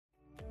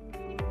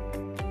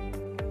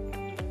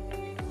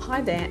Hi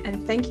there,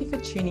 and thank you for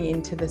tuning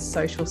in to the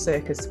Social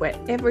Circus, where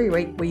every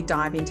week we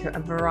dive into a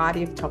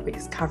variety of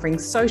topics covering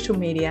social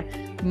media,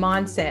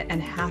 mindset,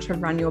 and how to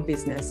run your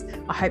business.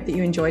 I hope that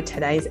you enjoyed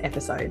today's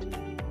episode.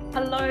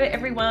 Hello,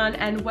 everyone,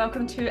 and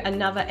welcome to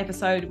another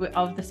episode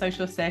of the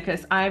Social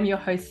Circus. I am your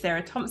host,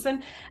 Sarah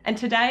Thompson, and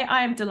today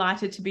I am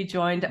delighted to be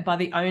joined by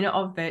the owner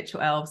of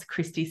Virtual Elves,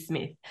 Kristy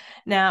Smith.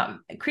 Now,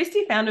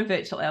 Kristy founded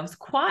Virtual Elves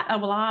quite a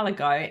while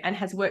ago and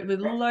has worked with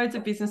loads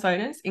of business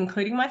owners,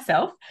 including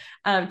myself,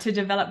 to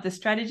develop the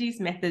strategies,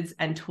 methods,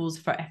 and tools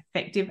for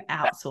effective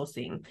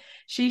outsourcing.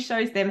 She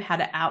shows them how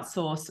to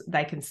outsource,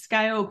 they can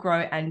scale,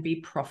 grow, and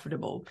be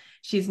profitable.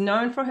 She's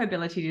known for her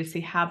ability to see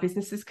how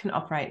businesses can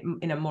operate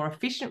in a more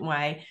efficient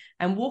way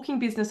and walking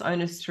business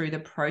owners through the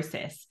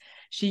process.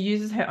 She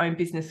uses her own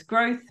business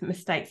growth,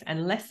 mistakes,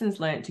 and lessons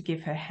learned to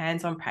give her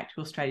hands-on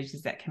practical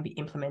strategies that can be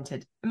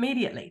implemented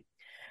immediately.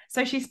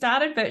 So she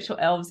started Virtual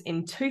Elves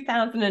in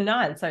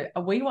 2009, so a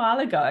wee while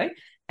ago,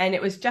 and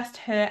it was just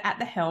her at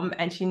the helm,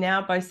 and she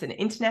now boasts an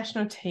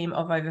international team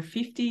of over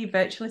 50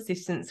 virtual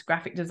assistants,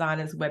 graphic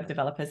designers, web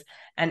developers,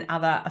 and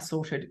other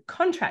assorted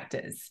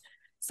contractors.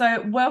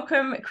 So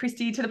welcome,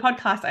 Kristy, to the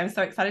podcast. I'm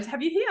so excited to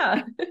have you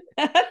here.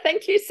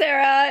 Thank you,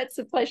 Sarah. It's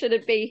a pleasure to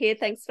be here.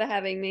 Thanks for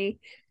having me.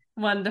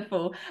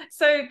 Wonderful.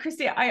 So,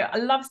 Kristy, I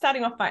love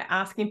starting off by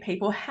asking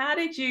people, how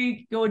did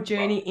your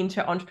journey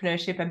into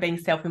entrepreneurship and being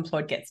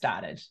self-employed get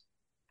started?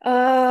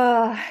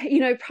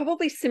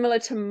 Probably similar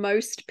to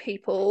most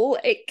people,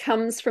 it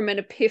comes from an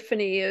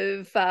epiphany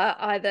of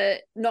either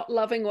not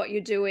loving what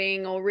you're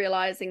doing or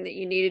realizing that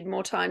you needed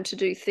more time to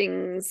do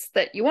things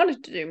that you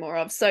wanted to do more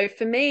of. So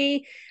for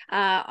me,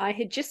 I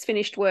had just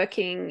finished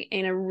working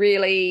in a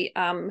really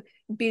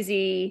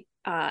busy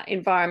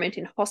environment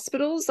in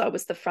hospitals. I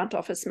was the front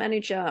office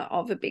manager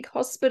of a big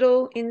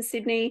hospital in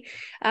Sydney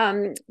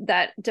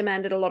that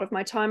demanded a lot of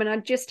my time. And I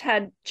just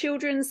had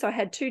children. So I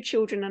had two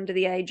children under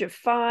the age of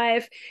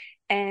 5.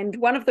 And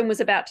one of them was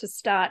about to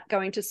start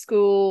going to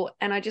school.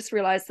 And I just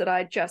realized that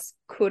I just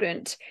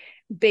couldn't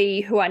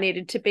be who I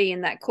needed to be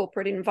in that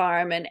corporate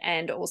environment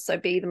and also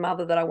be the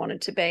mother that I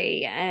wanted to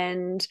be.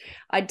 And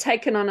I'd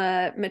taken on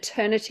a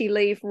maternity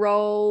leave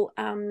role,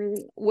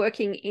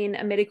 working in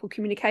a medical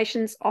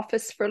communications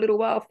office for a little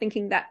while,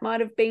 thinking that might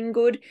have been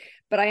good.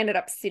 But I ended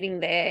up sitting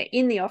there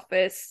in the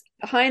office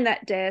behind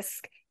that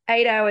desk,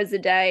 8 hours a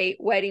day,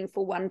 waiting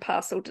for one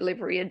parcel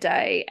delivery a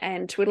day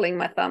and twiddling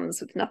my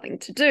thumbs with nothing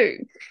to do.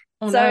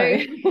 Oh,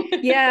 no.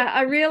 Yeah,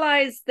 I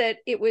realized that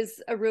it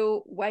was a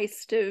real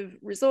waste of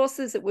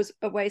resources. It was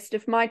a waste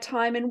of my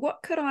time. And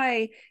what could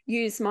I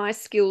use my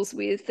skills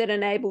with that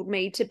enabled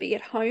me to be at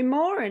home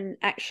more and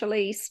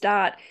actually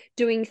start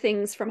doing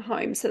things from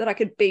home so that I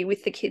could be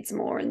with the kids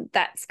more? And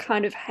that's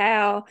kind of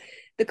how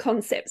the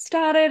concept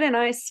started. And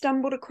I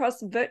stumbled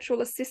across virtual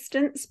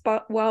assistants,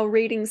 but while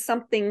reading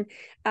something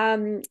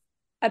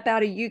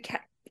about a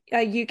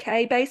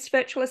UK-based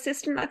virtual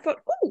assistant, I thought,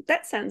 oh,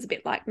 that sounds a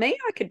bit like me.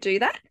 I could do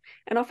that.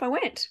 And off I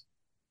went.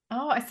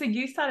 Oh, so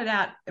you started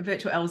out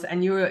Virtual Elves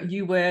and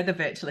you were the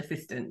virtual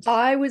assistant.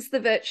 I was the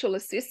virtual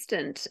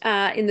assistant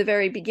in the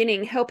very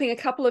beginning, helping a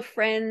couple of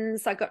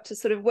friends. I got to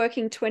sort of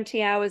working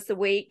 20 hours a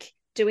week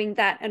doing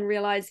that and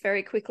realized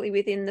very quickly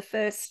within the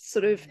first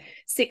sort of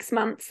 6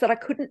 months that I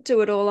couldn't do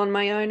it all on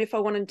my own if I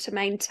wanted to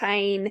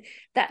maintain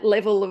that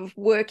level of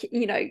work,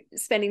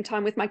 spending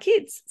time with my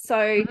kids.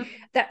 So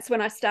that's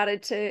when I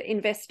started to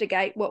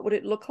investigate what would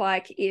it look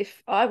like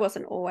if I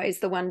wasn't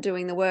always the one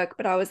doing the work,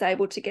 but I was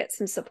able to get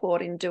some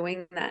support in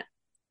doing that.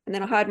 And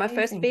then I hired my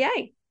first VA.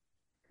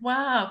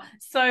 Wow.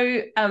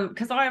 So,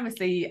 because I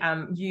obviously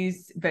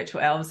use Virtual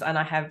Elves and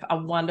I have a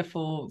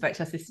wonderful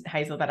virtual assistant,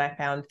 Hazel, that I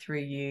found through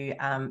you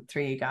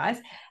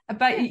guys.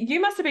 But you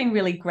must have been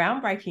really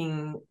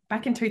groundbreaking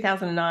back in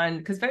 2009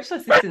 because virtual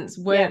assistants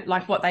weren't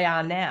like what they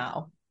are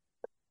now.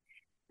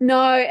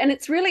 No, and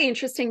it's really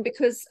interesting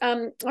because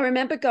I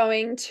remember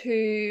going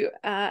to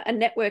a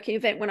networking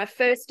event when I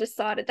first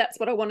decided that's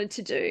what I wanted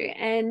to do.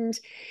 And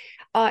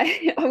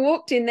I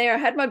walked in there, I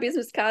had my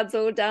business cards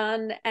all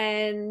done,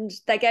 and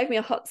they gave me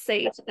a hot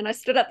seat. And I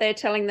stood up there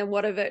telling them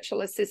what a virtual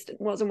assistant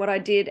was and what I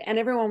did. And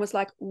everyone was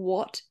like,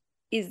 what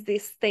is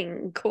this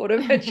thing called a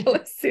virtual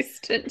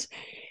assistant?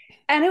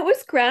 And it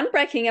was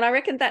groundbreaking. And I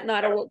reckon that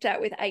night I walked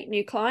out with 8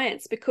 new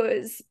clients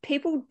because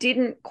people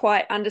didn't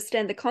quite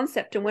understand the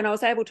concept. And when I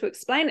was able to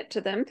explain it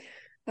to them,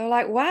 they were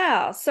like,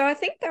 wow. So I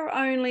think there were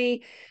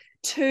only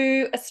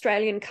 2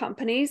 Australian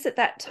companies at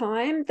that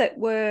time that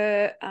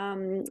were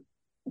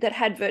that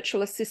had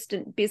virtual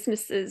assistant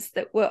businesses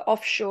that were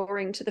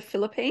offshoring to the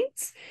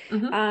Philippines.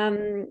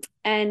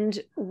 And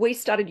we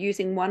started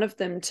using one of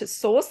them to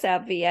source our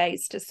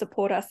VAs to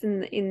support us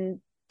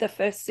in the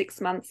first 6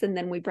 months, and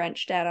then we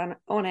branched out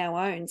on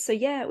our own. So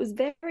yeah, it was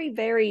very,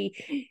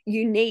 very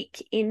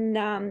unique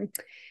in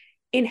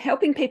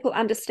helping people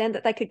understand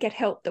that they could get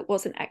help that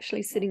wasn't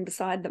actually sitting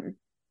beside them.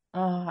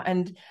 Oh,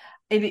 and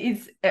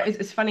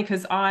it's funny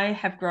because I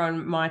have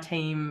grown my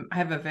team. I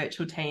have a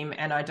virtual team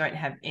and I don't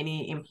have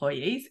any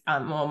employees.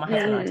 Well, my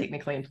husband and I are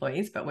technically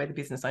employees, but we're the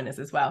business owners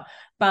as well.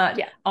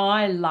 But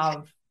I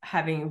love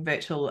having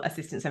virtual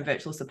assistants and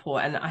virtual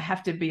support. And I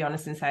have to be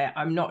honest and say,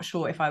 I'm not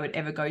sure if I would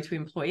ever go to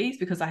employees,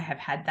 because I have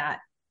had that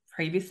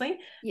previously.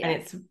 Yeah.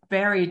 And it's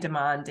very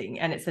demanding,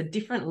 and it's a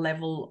different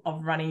level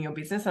of running your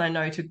business. And I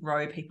know to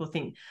grow, people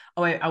think,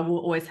 oh, I will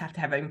always have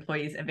to have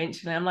employees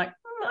eventually. I'm like,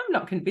 I'm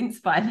not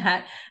convinced by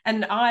that.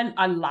 And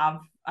I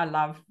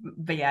love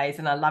VAs,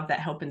 and I love that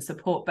help and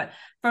support. But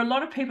for a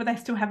lot of people, they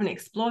still haven't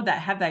explored that,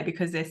 have they?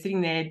 Because they're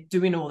sitting there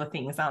doing all the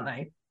things, aren't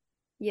they?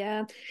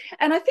 Yeah.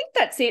 And I think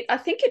that's it. I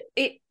think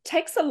it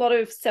takes a lot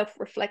of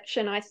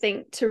self-reflection, I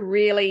think, to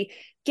really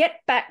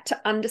get back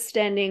to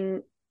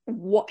understanding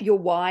what your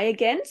why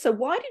again. So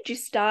why did you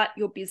start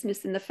your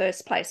business in the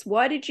first place?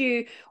 Why did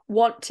you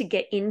want to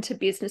get into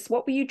business?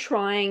 What were you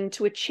trying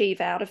to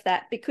achieve out of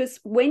that? Because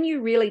when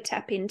you really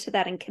tap into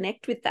that and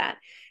connect with that,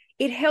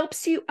 it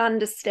helps you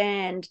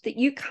understand that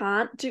you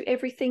can't do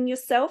everything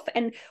yourself,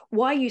 and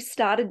why you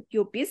started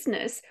your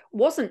business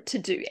wasn't to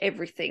do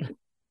everything.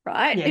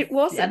 Right? Yes, it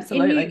wasn't.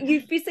 Absolutely. And you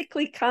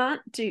physically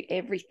can't do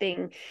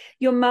everything.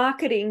 Your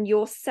marketing,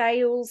 your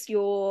sales,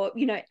 your,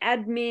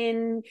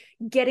 admin,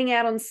 getting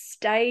out on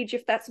stage,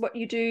 if that's what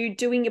you do,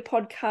 doing your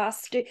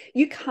podcast,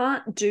 you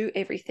can't do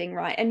everything,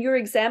 right? And you're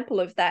an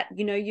example of that.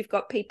 You've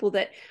got people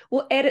that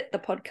will edit the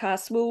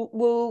podcast,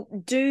 will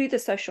do the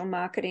social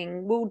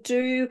marketing, will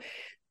do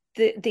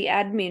the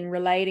admin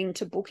relating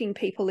to booking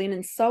people in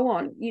and so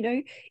on.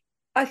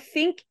 I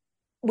think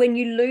when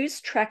you lose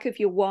track of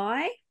your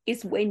why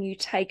is when you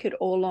take it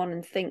all on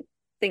and think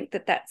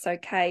that that's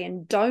okay,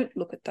 and don't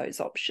look at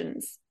those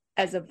options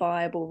as a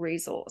viable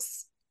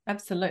resource.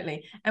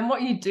 Absolutely. And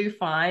what you do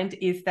find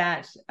is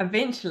that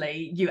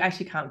eventually you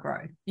actually can't grow.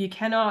 You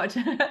cannot.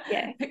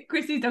 Yeah.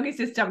 Kristy's dog has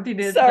just jumped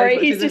into. Sorry,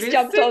 he's just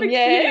jumped on.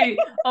 Yeah. Cute.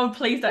 Oh,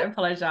 please don't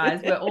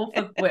apologize. We're all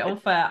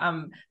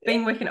for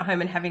being working at home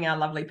and having our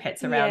lovely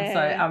pets around. Yeah.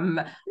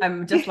 So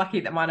I'm just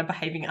lucky that mine are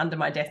behaving under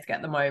my desk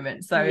at the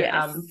moment. So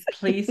yes.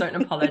 Please don't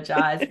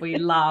apologize. We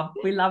love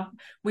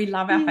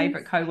our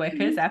favorite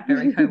co-workers, our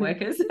furry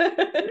co-workers.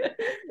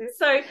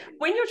 So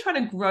when you're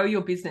trying to grow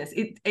your business,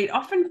 it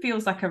often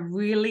feels like a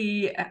really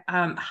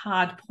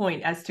hard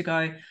point as to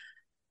go,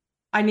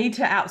 I need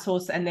to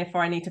outsource, and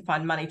therefore I need to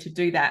find money to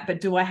do that.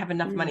 But do I have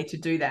enough money to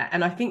do that?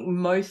 And I think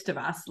most of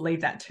us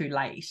leave that too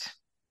late.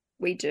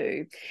 We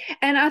do.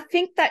 And I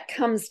think that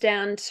comes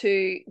down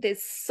to,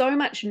 there's so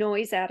much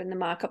noise out in the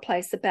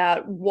marketplace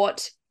about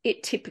what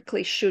it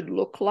typically should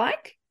look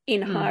like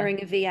in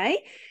hiring a VA.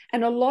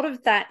 And a lot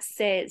of that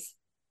says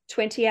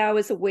 20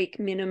 hours a week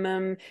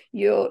minimum,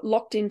 you're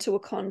locked into a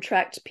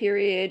contract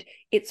period.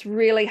 It's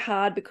really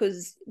hard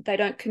because they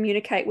don't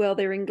communicate well,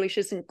 their English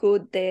isn't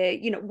good, they're,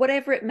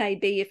 whatever it may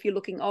be. If you're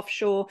looking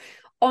offshore,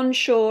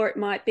 onshore, it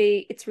might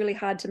be, it's really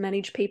hard to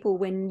manage people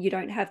when you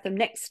don't have them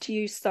next to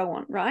you, so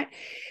on, right?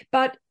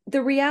 But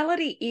the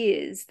reality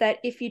is that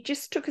if you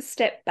just took a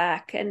step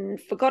back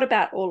and forgot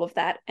about all of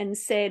that and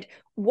said,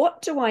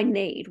 what do I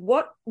need?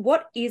 What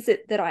is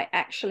it that I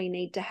actually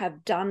need to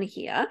have done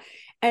here?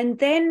 And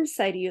then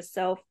say to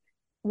yourself,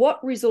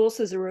 what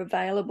resources are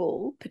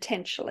available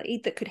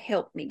potentially that could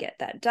help me get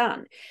that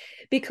done?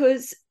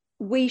 Because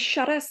we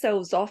shut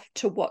ourselves off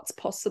to what's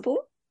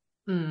possible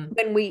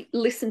when we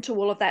listen to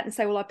all of that and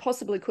say, well, I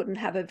possibly couldn't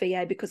have a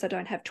VA because I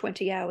don't have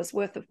 20 hours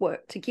worth of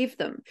work to give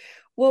them.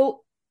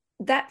 Well,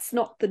 that's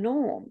not the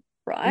norm,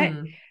 right?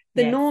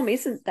 The norm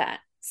isn't that.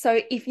 So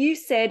if you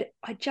said,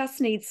 I just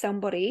need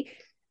somebody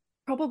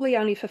probably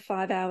only for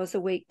 5 hours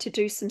a week to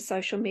do some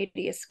social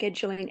media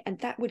scheduling, and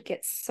that would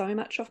get so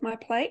much off my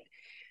plate.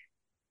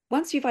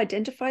 Once you've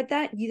identified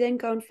that, you then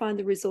go and find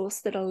the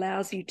resource that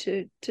allows you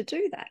to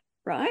do that,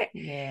 right?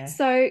 Yeah.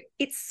 So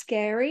it's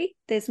scary,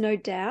 there's no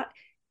doubt.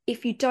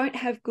 If you don't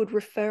have good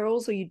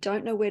referrals, or you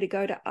don't know where to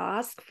go to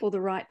ask for the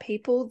right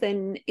people,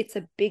 then it's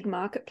a big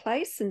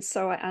marketplace. And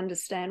so I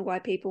understand why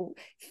people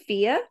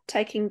fear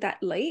taking that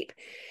leap.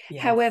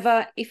 Yes.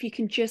 However, if you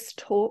can just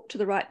talk to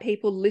the right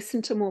people,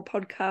 listen to more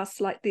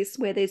podcasts like this,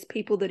 where there's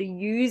people that are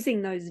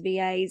using those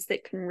VAs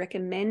that can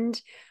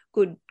recommend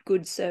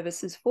good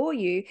services for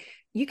you,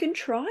 you can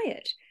try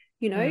it,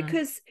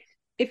 because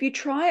if you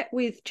try it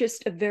with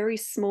just a very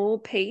small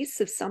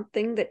piece of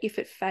something that if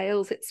it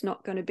fails, it's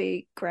not going to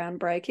be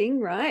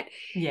groundbreaking, right?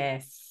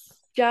 Yes.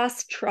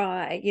 Just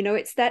try.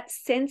 It's that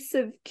sense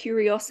of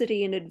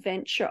curiosity and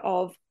adventure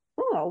of,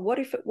 oh, what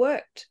if it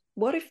worked?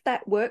 What if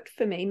that worked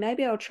for me?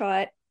 Maybe I'll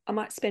try it. I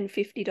might spend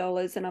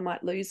 $50 and I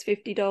might lose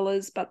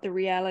 $50, but the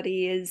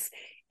reality is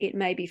it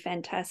may be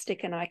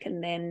fantastic and I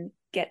can then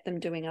get them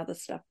doing other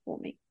stuff for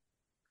me.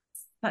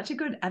 Such a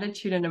good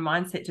attitude and a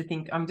mindset to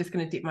think, I'm just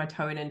going to dip my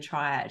toe in and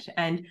try it.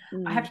 And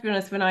I have to be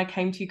honest, when I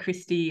came to you,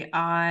 Kristy,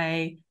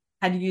 I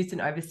had used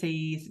an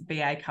overseas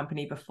VA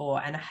company before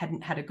and I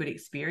hadn't had a good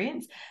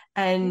experience.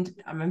 And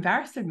I'm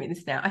embarrassed to admit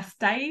this now. I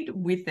stayed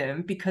with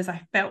them because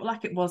I felt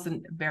like it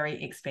wasn't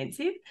very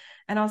expensive.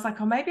 And I was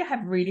like, oh, maybe I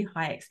have really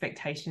high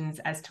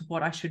expectations as to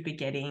what I should be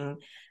getting.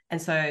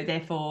 And so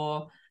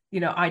therefore,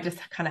 I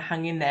just kind of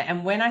hung in there.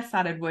 And when I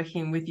started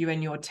working with you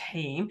and your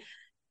team,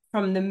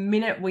 from the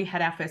minute we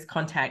had our first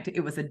contact, it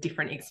was a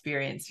different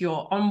experience.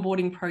 Your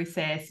onboarding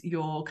process,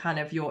 your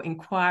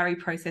inquiry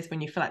process,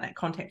 when you fill out that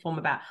contact form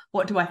about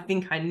what do I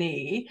think I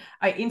need,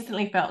 I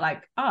instantly felt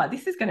like, oh,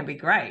 this is going to be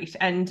great.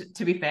 And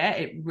to be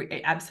fair,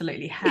 it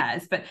absolutely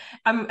has. But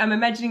I'm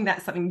imagining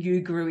that's something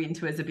you grew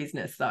into as a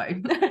business, though.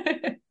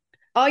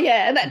 Oh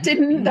yeah, that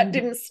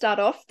didn't start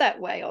off that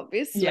way,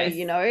 obviously. Yes.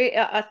 You know,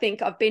 I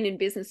think I've been in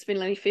business for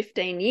nearly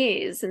 15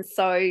 years, and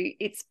so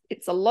it's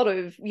a lot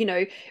of, you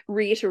know,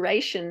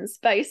 reiterations,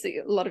 a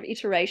lot of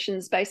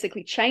iterations,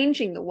 basically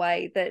changing the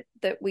way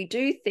that we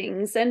do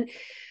things. And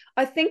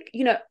I think,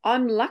 you know,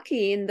 I'm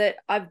lucky in that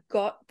I've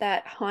got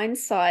that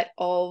hindsight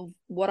of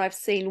what I've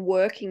seen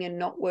working and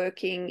not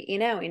working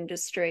in our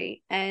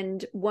industry.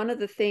 And one of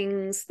the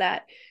things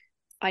that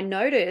I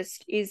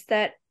noticed is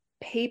that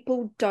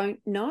people don't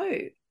know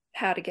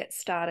how to get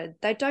started.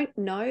 They don't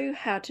know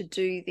how to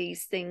do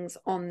these things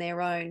on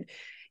their own.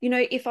 You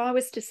know, if I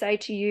was to say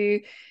to you,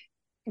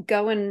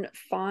 go and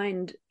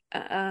find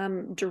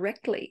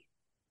directly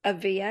a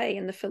VA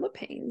in the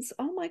Philippines,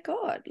 oh my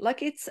God,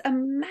 like it's a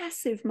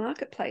massive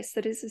marketplace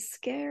that is as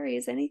scary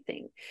as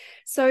anything.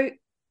 So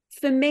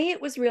for me, it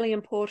was really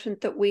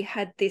important that we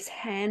had this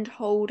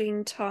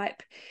hand-holding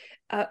type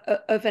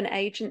of an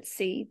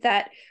agency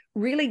that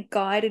really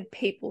guided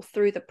people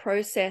through the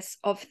process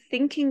of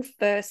thinking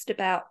first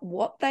about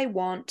what they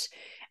want,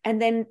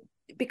 and then,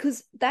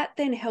 because that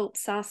then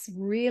helps us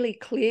really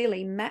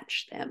clearly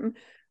match them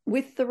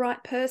with the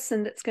right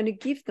person that's going to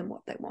give them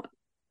what they want.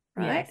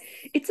 Right? Yes.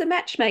 It's a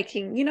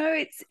matchmaking, you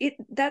know,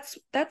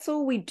 that's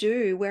all we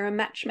do. We're a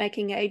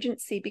matchmaking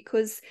agency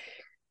because,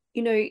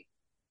 you know,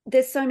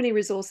 there's so many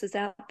resources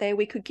out there.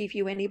 We could give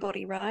you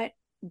anybody, right?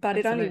 But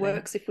Absolutely. It only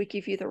works if we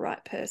give you the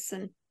right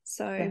person.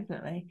 So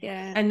definitely,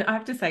 yeah. And I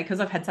have to say, because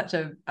I've had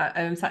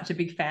I'm such a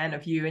big fan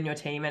of you and your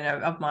team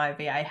and of my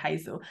VA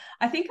Hazel,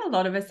 I think a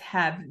lot of us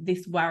have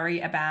this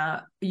worry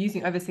about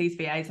using overseas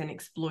VAs and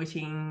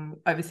exploiting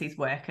overseas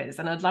workers,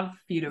 and I'd love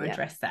for you to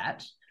address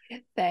that.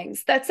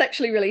 Thanks. That's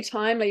actually really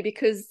timely,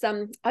 because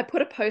I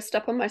put a post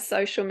up on my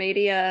social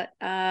media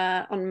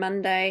on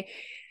Monday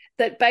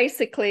that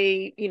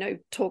basically, you know,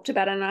 talked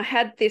about it, and I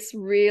had this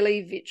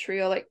really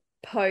vitriolic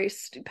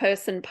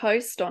person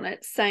post on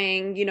it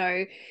saying, you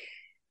know,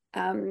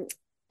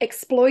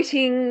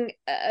 exploiting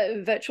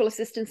virtual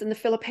assistants in the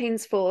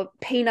Philippines for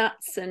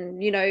peanuts,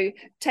 and, you know,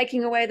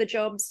 taking away the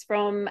jobs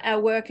from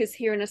our workers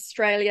here in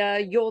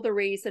Australia. You're the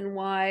reason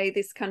why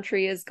this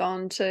country has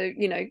gone to,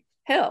 you know,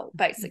 hell,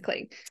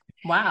 basically.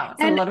 Wow,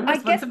 it's a lot of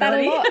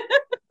responsibility. I get that a lot.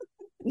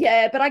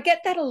 Yeah, but I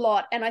get that a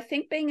lot. And I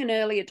think being an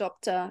early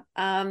adopter,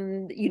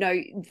 you know,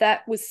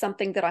 that was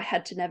something that I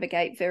had to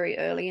navigate very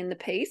early in the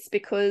piece,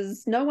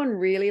 because no one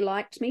really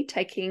liked me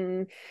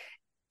taking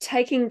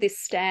this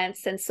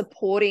stance and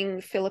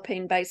supporting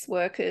Philippine-based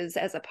workers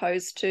as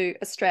opposed to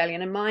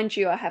Australian. And mind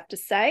you, I have to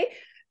say,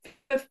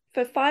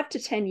 for 5 to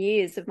 10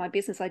 years of my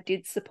business, I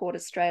did support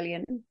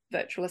Australian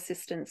virtual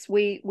assistants.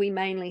 We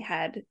mainly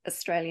had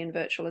Australian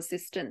virtual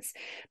assistants.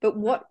 But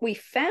what we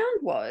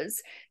found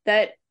was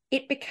that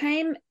it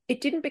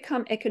didn't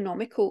become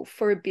economical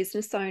for a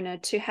business owner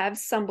to have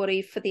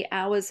somebody for the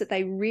hours that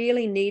they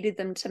really needed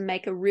them to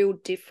make a real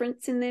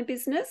difference in their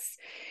business.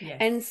 Yes.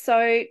 And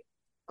so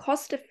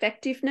cost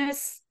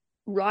effectiveness,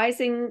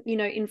 rising, you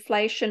know,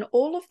 inflation,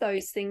 all of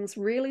those things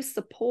really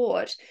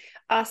support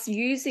us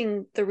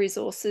using the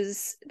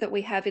resources that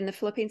we have in the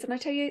Philippines. And I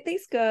tell you,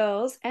 these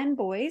girls and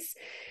boys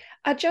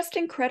are just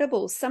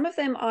incredible. Some of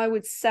them, I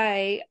would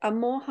say, are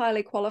more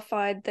highly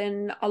qualified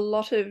than a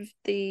lot of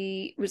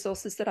the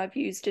resources that I've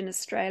used in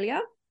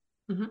Australia.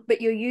 Mm-hmm.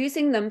 But you're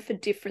using them for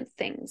different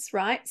things,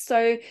 right?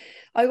 So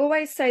I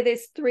always say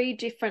there's 3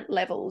 different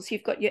levels.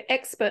 You've got your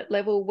expert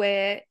level,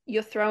 where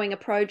you're throwing a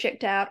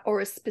project out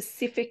or a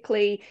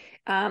specifically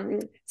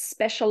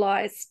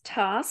specialized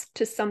task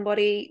to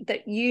somebody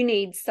that you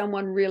need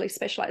someone really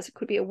specialized. It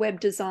could be a web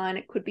design.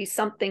 It could be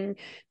something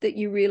that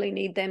you really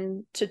need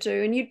them to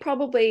do. And you'd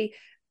probably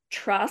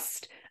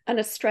trust an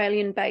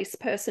Australian-based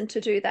person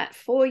to do that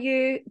for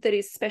you, that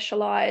is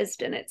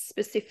specialized and it's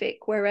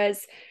specific.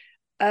 Whereas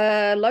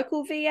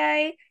local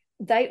VA,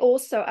 they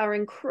also are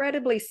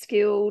incredibly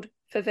skilled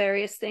for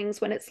various things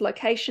when it's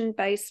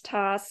location-based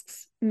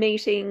tasks,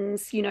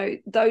 meetings, you know,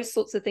 those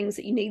sorts of things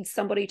that you need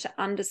somebody to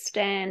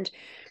understand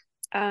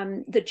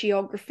the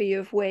geography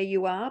of where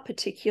you are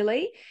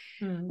particularly.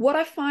 What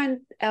I find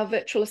our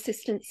virtual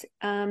assistants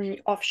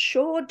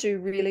offshore do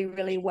really,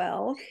 really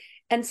well,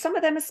 and some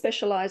of them are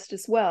specialized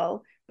as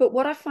well, but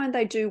what I find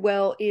they do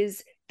well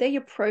is they're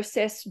your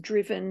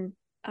process-driven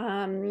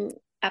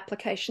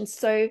applications.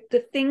 So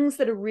the things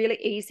that are really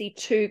easy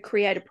to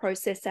create a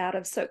process out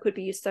of. So it could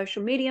be your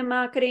social media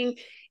marketing,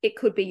 it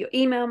could be your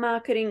email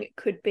marketing, it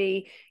could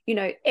be, you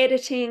know,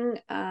 editing,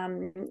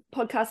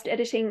 podcast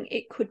editing,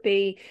 it could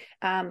be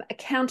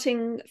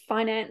accounting,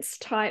 finance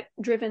type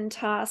driven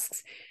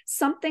tasks.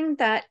 Something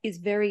that is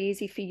very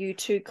easy for you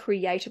to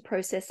create a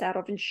process out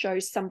of and show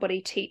somebody,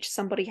 teach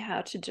somebody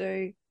how to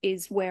do,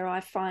 is where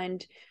I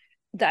find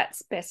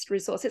that's best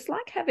resource. It's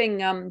like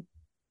having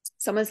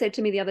someone said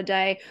to me the other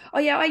day, oh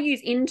yeah, I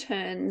use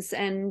interns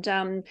and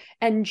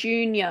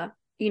junior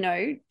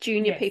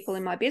Yes. people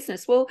in my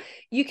business. Well,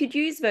 you could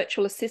use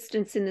virtual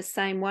assistants in the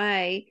same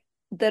way,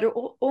 that are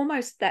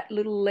almost that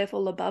little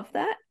level above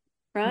that,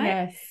 right?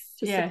 Yes.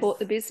 To Yes. support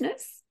the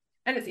business.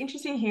 And it's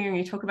interesting hearing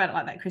you talk about it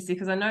like that, Kristy,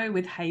 because I know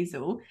with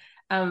Hazel,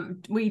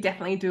 we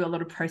definitely do a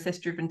lot of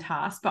process-driven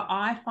tasks, but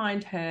I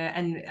find her,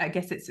 and I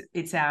guess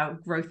it's our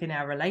growth in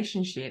our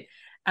relationship,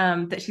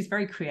 that she's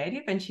very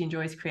creative and she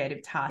enjoys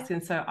creative tasks. Yeah.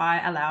 And so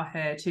I allow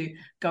her to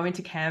go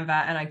into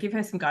Canva and I give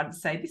her some guidance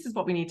to say, this is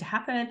what we need to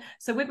happen.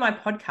 So with my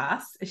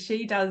podcast,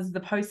 she does the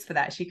posts for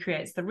that. She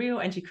creates the reel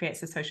and she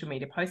creates the social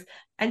media post,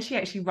 and she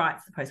actually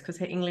writes the post because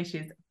her English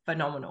is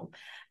phenomenal.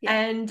 Yeah.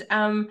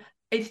 And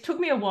it took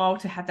me a while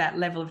to have that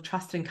level of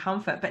trust and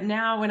comfort. But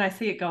now when I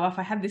see it go off,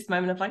 I have this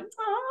moment of like,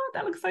 oh,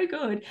 that looks so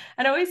good.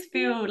 And I always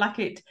feel like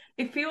it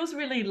feels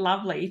really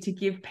lovely to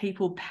give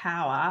people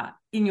power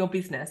in your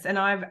business. And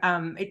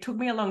it took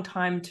me a long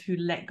time to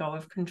let go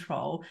of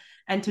control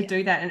and to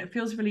do that. And it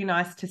feels really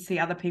nice to see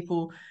other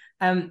people.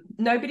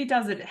 Nobody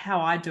does it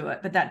how I do it,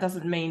 but that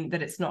doesn't mean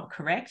that it's not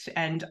correct.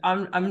 And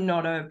I'm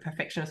not a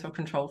perfectionist or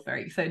control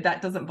freak, so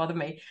that doesn't bother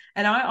me.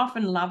 And I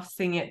often love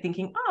seeing it,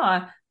 thinking,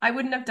 I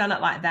wouldn't have done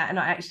it like that. And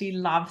I actually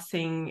love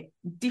seeing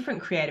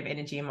different creative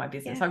energy in my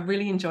business. I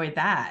really enjoy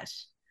that.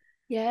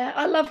 Yeah,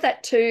 I love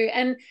that too.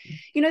 And,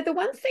 the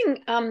one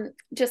thing,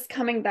 just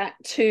coming back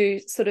to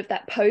sort of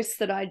that post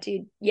that I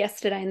did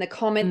yesterday and the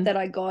comment that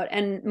I got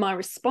and my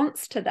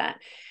response to that,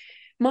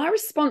 my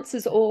response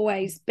has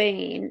always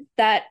been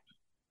that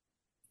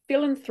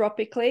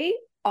philanthropically,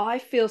 I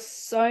feel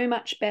so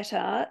much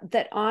better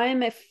that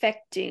I'm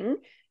affecting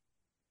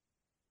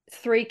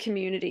 3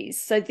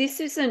 communities. So this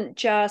isn't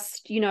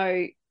just,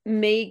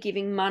 me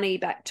giving money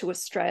back to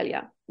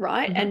Australia,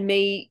 right? And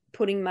me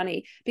putting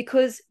money,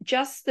 because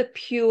just the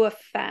pure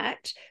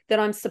fact that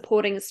I'm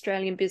supporting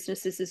Australian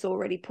businesses is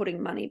already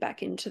putting money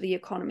back into the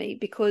economy,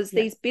 because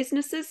these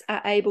businesses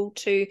are able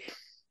to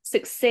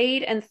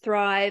succeed and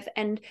thrive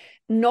and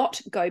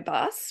not go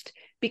bust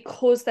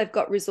because they've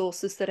got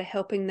resources that are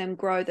helping them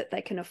grow that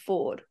they can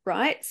afford,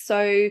 right?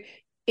 So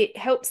it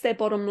helps their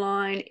bottom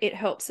line, it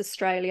helps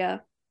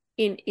Australia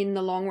in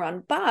the long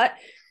run. But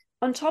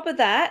on top of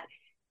that,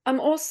 I'm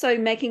also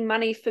making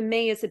money for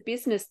me as a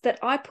business that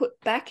I put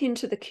back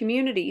into the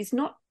communities,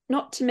 not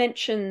to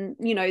mention,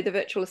 the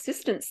virtual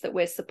assistants that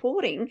we're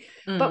supporting,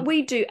 but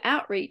we do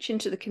outreach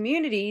into the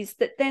communities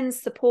that then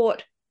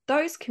support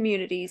those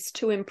communities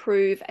to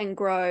improve and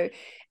grow.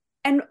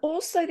 And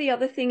also the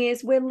other thing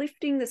is we're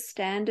lifting the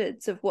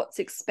standards of what's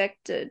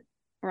expected,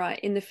 right,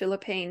 in the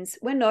Philippines.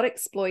 We're not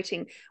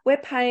exploiting. We're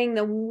paying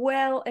them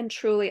well and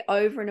truly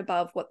over and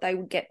above what they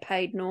would get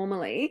paid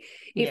normally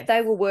if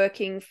they were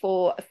working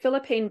for a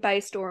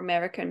Philippine-based or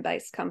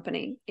American-based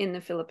company in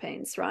the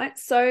Philippines, right?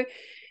 So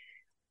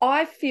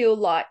I feel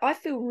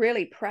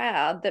really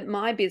proud that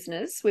my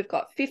business, we've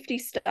got 50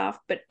 staff,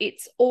 but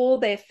it's all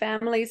their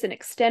families and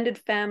extended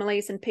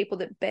families and people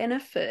that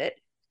benefit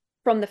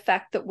from the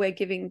fact that we're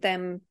giving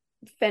them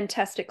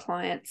fantastic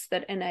clients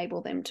that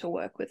enable them to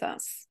work with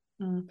us.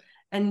 And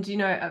I'm going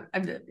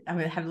to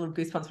have a little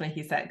goosebumps when I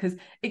hear that, because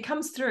it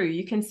comes through.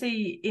 You can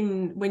see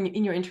in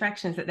your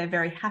interactions that they're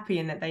very happy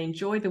and that they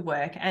enjoy the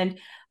work. And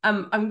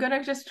I'm going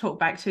to just talk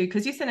back to,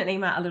 because you sent an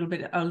email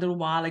a little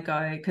while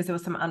ago, because there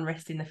was some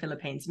unrest in the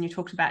Philippines, and you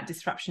talked about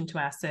disruption to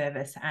our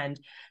service, and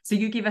so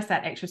you give us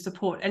that extra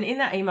support. And in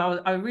that email,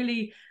 I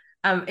really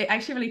it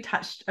actually really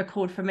touched a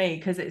chord for me,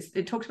 because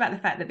it talked about the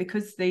fact that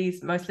because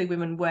these mostly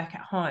women work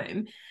at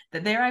home,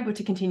 that they're able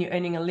to continue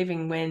earning a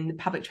living when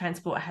public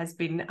transport has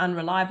been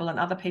unreliable and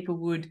other people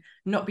would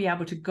not be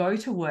able to go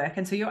to work.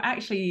 And so you're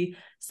actually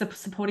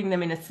supporting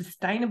them in a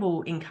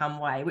sustainable income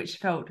way, which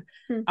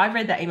I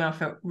read that email,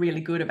 felt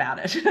really good about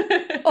it.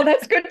 Oh,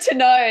 that's good to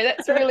know.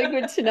 That's really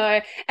good to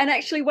know. And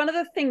actually, one of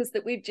the things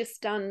that we've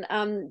just done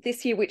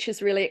this year, which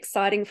is really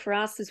exciting for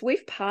us, is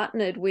we've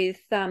partnered with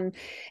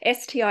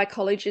STI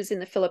colleges in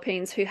the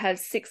Philippines, who have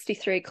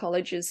 63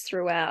 colleges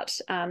throughout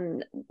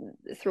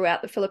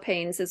the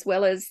Philippines, as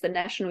well as the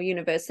National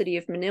University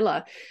of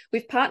Manila.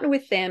 We've partnered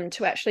with them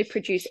to actually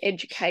produce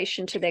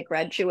education to their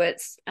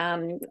graduates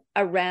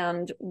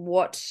around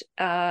what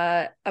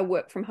a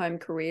work from home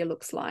career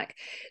looks like.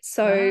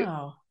 So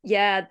wow.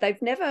 Yeah,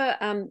 they've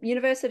never,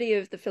 University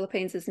of the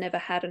Philippines has never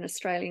had an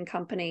Australian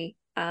company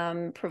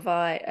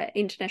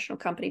international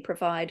company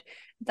provide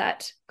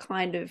that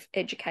kind of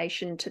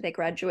education to their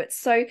graduates.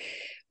 So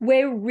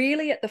we're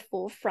really at the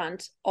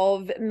forefront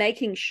of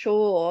making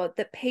sure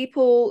that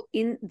people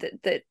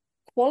that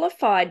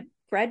qualified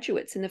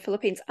graduates in the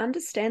Philippines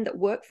understand that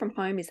work from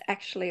home is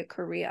actually a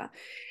career.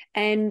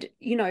 And,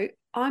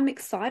 I'm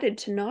excited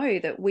to know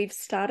that we've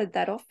started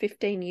that off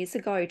 15 years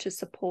ago to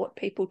support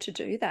people to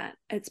do that.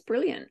 It's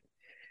brilliant.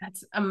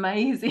 That's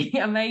amazing.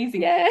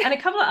 Amazing. Yeah. And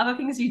a couple of other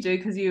things you do,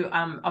 because you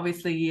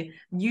obviously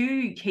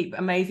you keep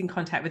amazing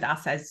contact with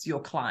us as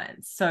your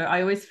clients. So I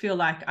always feel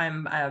like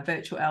I'm a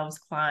Virtual Elves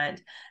client,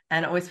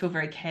 and I always feel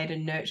very cared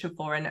and nurtured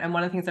for. And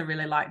one of the things I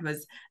really liked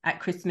was at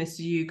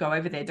Christmas, you go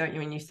over there, don't you,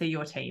 and you see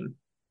your team.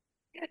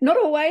 Not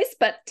always,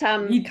 but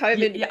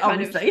COVID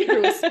kind of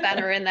threw a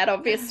spanner in that,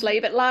 obviously.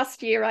 But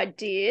last year I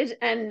did.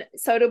 And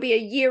so it'll be a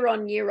year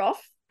on, year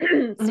off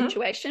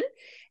situation.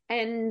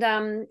 And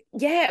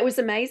yeah, it was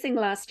amazing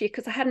last year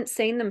because I hadn't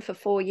seen them for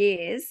 4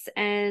 years.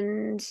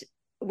 And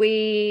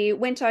we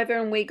went over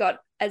and we got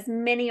as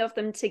many of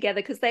them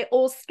together because they're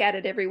all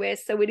scattered everywhere.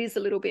 So it is a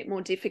little bit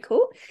more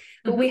difficult.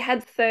 But we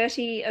had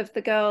 30 of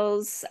the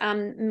girls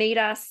meet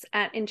us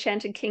at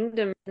Enchanted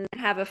Kingdom and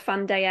have a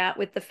fun day out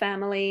with the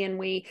family. And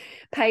we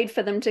paid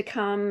for them to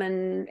come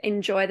and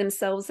enjoy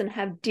themselves and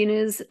have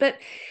dinners. But,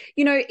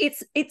 you know,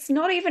 it's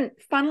not even,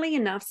 funnily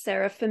enough,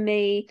 Sarah, for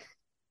me,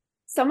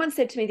 someone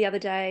said to me the other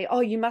day,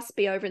 oh, you must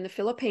be over in the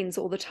Philippines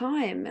all the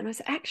time. And I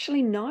said,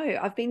 actually, no,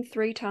 I've been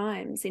 3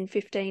 times in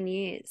 15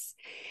 years.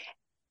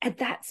 And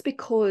that's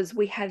because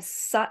we have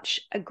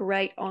such a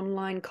great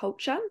online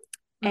culture.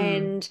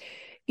 And,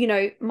 you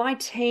know, my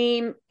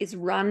team is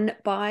run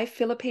by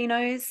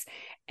Filipinos.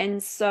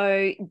 And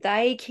so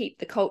they keep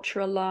the culture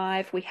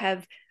alive. We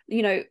have,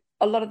 you know,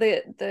 a lot of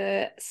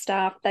the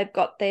staff, they've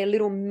got their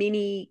little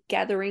mini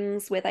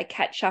gatherings where they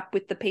catch up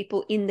with the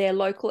people in their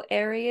local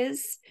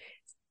areas.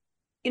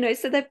 You know,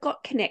 so they've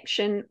got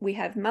connection. We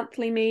have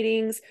monthly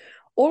meetings,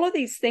 all of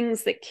these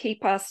things that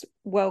keep us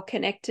well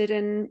connected.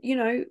 And, you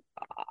know,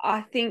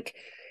 I think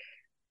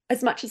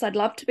as much as I'd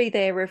love to be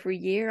there every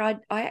year, I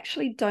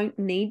actually don't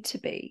need to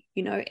be,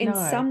 you know. In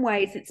some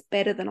ways it's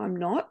better than I'm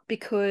not,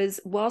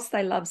 because whilst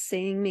they love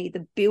seeing me,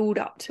 the build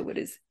up to it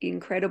is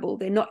incredible.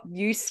 They're not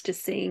used to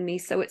seeing me.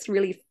 So it's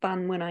really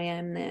fun when I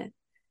am there.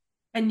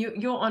 And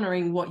you're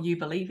honouring what you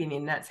believe in,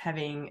 and that's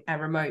having a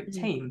remote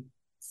team.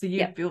 So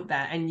you've built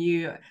that, and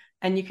you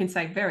can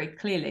say very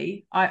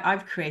clearly,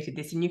 I've created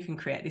this and you can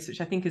create this, which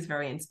I think is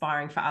very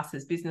inspiring for us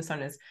as business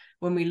owners.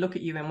 When we look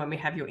at you and when we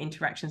have your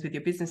interactions with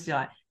your business, you're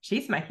like,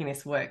 she's making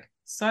this work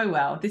so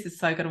well. This is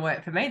so going to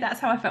work for me. That's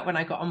how I felt when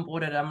I got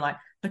onboarded. I'm like,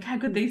 look how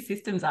good these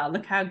systems are.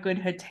 Look how good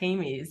her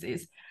team is.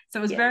 So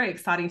it was very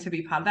exciting to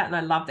be part of that. And I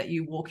love that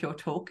you walk your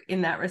talk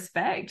in that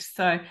respect.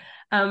 So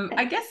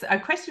I guess a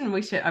question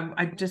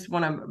I just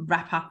want to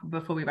wrap up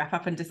before we wrap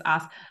up and just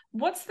ask,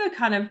 what's the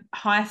kind of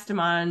highest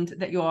demand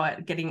that you're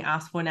getting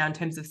asked for now in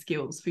terms of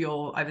skills for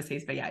your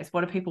overseas VAs?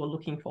 What are people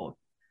looking for?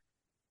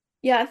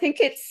 Yeah, I think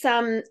it's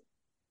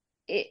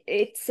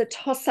a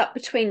toss up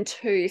between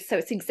 2. So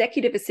it's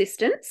executive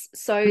assistants.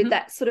 So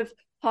that sort of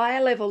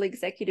higher level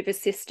executive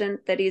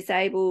assistant that is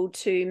able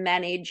to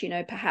manage, you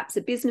know, perhaps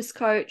a business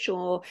coach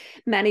or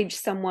manage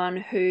someone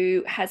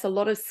who has a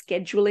lot of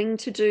scheduling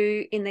to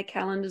do in their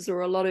calendars,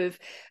 or a lot of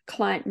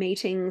client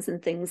meetings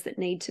and things that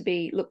need to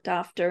be looked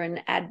after,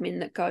 and admin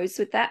that goes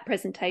with that,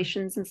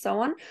 presentations and so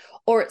on.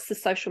 Or it's the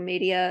social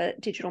media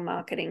digital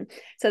marketing.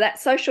 So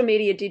that social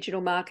media digital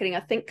marketing, I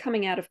think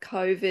coming out of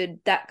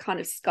COVID, that kind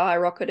of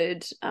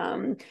skyrocketed.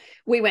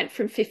 We went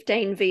from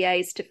 15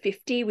 VAs to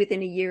 50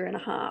 within a year and a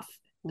half.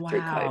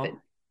 Through COVID.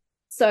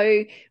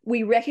 So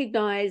we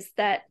recognize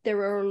that there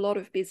are a lot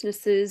of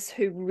businesses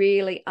who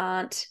really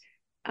aren't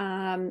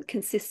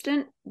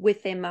consistent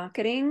with their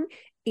marketing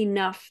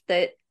enough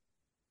that,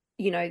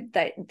 you know,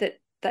 they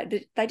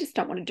just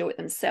don't want to do it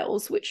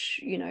themselves, which,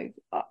 you know,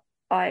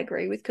 I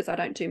agree with, because I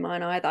don't do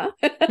mine either.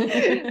 But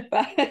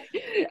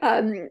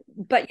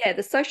yeah,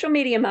 the social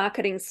media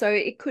marketing. So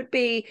it could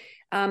be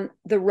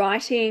the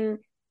writing,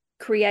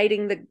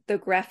 creating the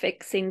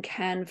graphics in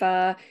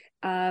Canva,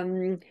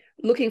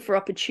 looking for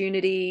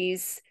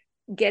opportunities,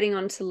 getting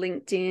onto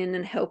LinkedIn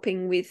and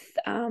helping with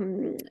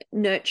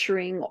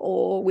nurturing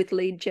or with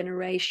lead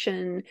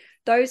generation,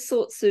 those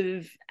sorts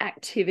of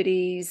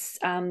activities,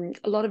 a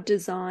lot of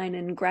design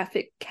and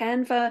graphic.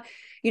 Canva,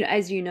 you know,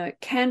 as you know,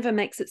 Canva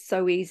makes it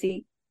so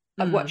easy.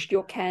 I've watched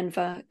your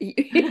Canva,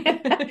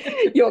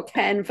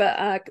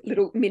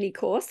 little mini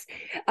course.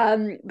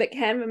 But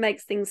Canva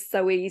makes things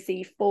so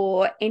easy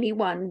for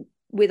anyone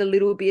with a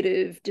little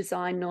bit of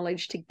design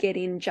knowledge to get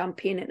in,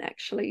 jump in and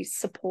actually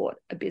support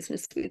a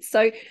business with.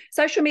 So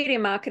social media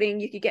marketing,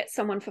 you could get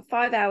someone for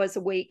 5 hours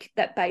a week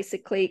that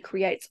basically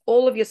creates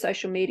all of your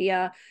social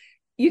media.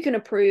 You can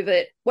approve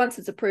it. Once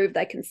it's approved,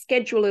 they can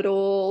schedule it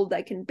all.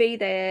 They can be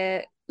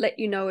there, let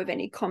you know of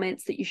any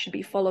comments that you should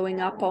be following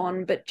up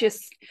on. But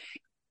just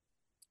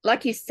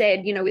like you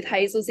said, you know, with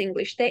Hazel's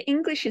English, their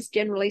English is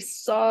generally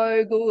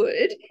so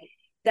good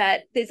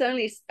that there's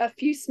only a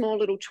few small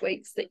little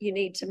tweaks that you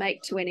need to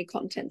make to any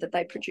content that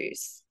they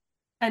produce.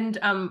 And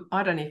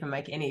I don't even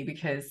make any,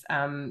 because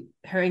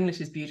her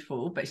English is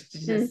beautiful, but she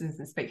just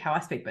doesn't speak how I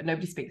speak, but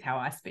nobody speaks how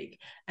I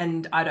speak.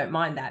 And I don't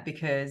mind that,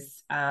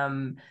 because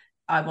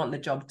I want the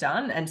job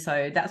done. And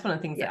so that's one of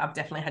the things that I've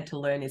definitely had to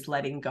learn, is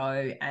letting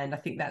go. And I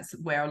think that's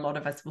where a lot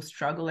of us will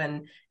struggle.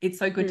 And it's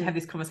so good to have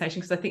this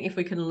conversation, because I think if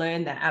we can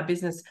learn that, our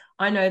business,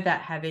 I know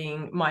that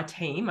having my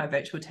team, my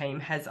virtual team,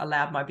 has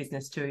allowed my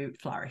business to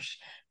flourish.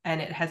 And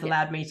it has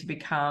allowed me to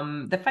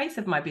become the face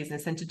of my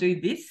business and to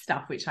do this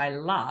stuff, which I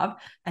love,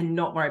 and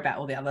not worry about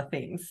all the other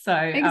things. So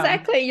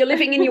exactly, you're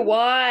living in your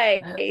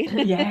why.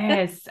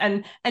 Yes.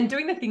 And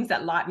doing the things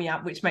that light me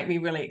up, which make me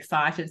really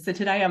excited. So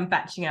today I'm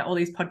batching out all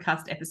these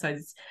podcast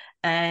episodes,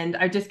 and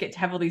I just get to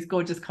have all these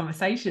gorgeous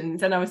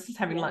conversations. And I was just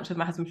having lunch with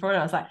my husband before, and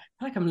I was like, I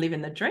feel like I'm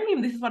living the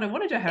dream. This is what I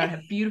want to do. I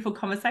have beautiful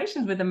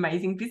conversations with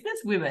amazing business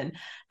women.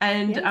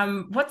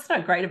 And what's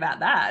not great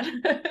about that?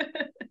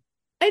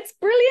 It's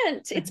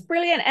brilliant. It's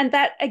brilliant. And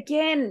that,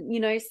 again, you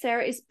know,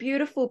 Sarah, is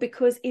beautiful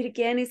because it,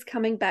 again, is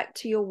coming back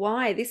to your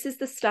why. This is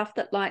the stuff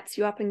that lights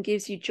you up and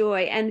gives you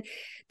joy. And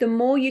the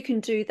more you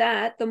can do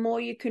that, the more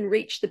you can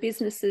reach the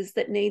businesses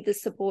that need the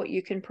support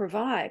you can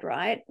provide,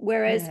 right?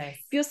 Whereas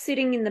if you're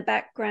sitting in the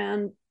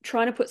background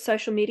trying to put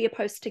social media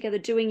posts together,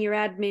 doing your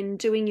admin,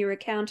 doing your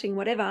accounting,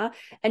 whatever,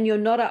 and you're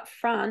not up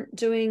front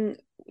doing,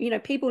 you know,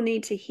 people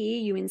need to hear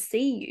you and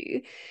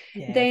see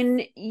you, then,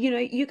 you know,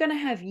 you're going to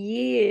have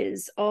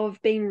years of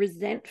being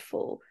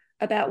resentful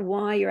about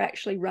why you're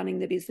actually running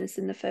the business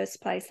in the first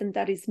place. And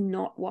that is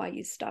not why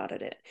you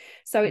started it.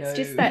 So it's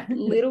just that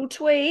little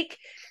tweak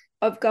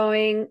of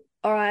going,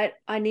 all right,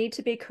 I need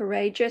to be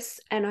courageous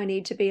and I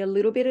need to be a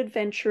little bit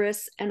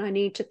adventurous, and I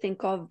need to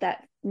think of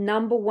that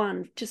number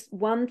one, just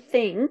one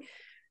thing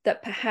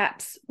that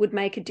perhaps would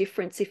make a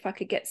difference if I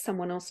could get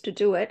someone else to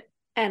do it.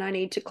 And I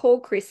need to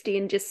call Kristy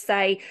and just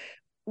say,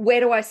 where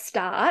do I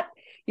start?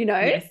 You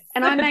know,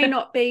 and I may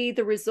not be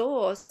the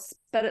resource,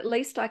 but at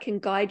least I can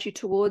guide you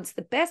towards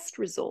the best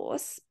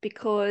resource,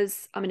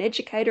 because I'm an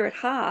educator at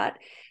heart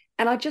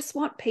and I just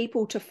want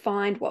people to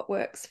find what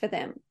works for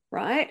them,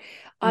 right?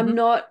 I'm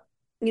not,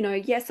 you know,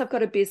 yes, I've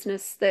got a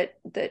business that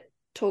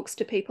talks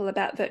to people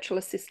about virtual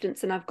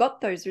assistants, and I've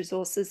got those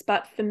resources.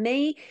 But for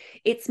me,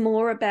 it's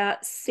more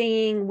about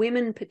seeing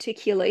women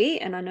particularly,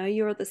 and I know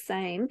you're the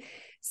same,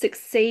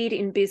 succeed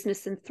in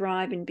business and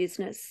thrive in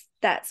business.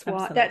 That's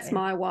why. That's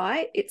my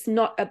why. It's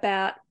not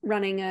about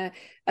running a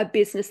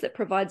business that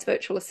provides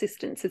virtual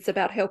assistants. It's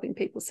about helping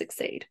people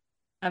succeed.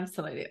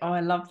 Absolutely. Oh, I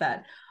love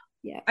that.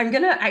 Yeah. I'm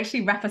going to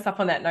actually wrap us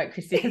up on that note,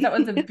 Kristy, because that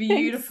was a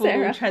beautiful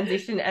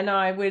transition. And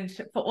I would,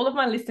 for all of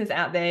my listeners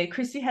out there,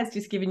 Kristy has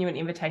just given you an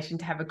invitation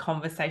to have a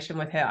conversation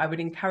with her. I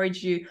would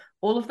encourage you,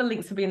 all of the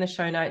links will be in the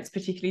show notes,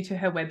 particularly to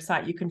her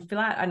website. You can fill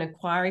out an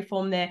inquiry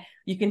form there.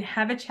 You can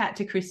have a chat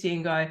to Kristy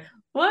and go,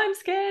 well, I'm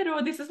scared,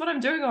 or this is what I'm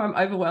doing, or I'm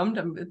overwhelmed.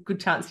 I'm a good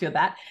chance you're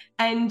that.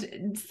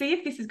 And see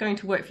if this is going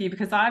to work for you,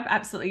 because I've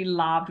absolutely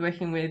loved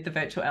working with the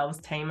Virtual Elves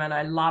team, and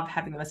I love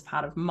having them as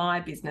part of my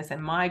business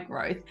and my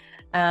growth.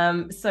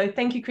 So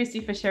thank you,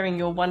 Kristy, for sharing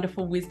your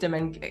wonderful wisdom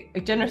and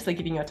generously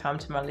giving your time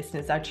to my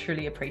listeners. I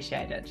truly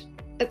appreciate it.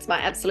 It's my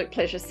absolute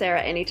pleasure,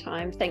 Sarah.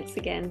 Anytime. Thanks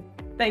again.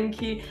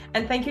 Thank you.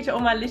 And thank you to all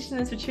my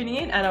listeners for tuning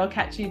in, and I'll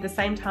catch you the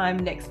same time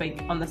next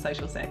week on The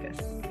Social Circus.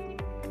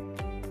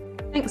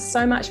 Thanks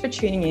so much for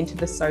tuning in to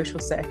The Social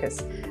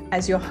Circus.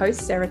 As your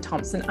host, Sarah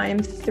Thompson, I am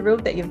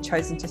thrilled that you've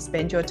chosen to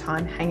spend your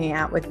time hanging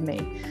out with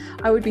me.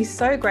 I would be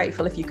so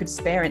grateful if you could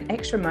spare an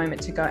extra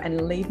moment to go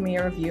and leave me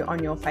a review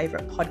on your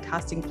favourite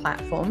podcasting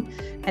platform.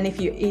 And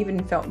if you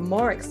even felt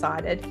more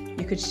excited,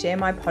 you could share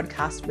my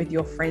podcast with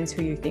your friends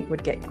who you think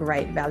would get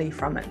great value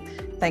from it.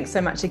 Thanks so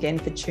much again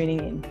for tuning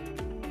in.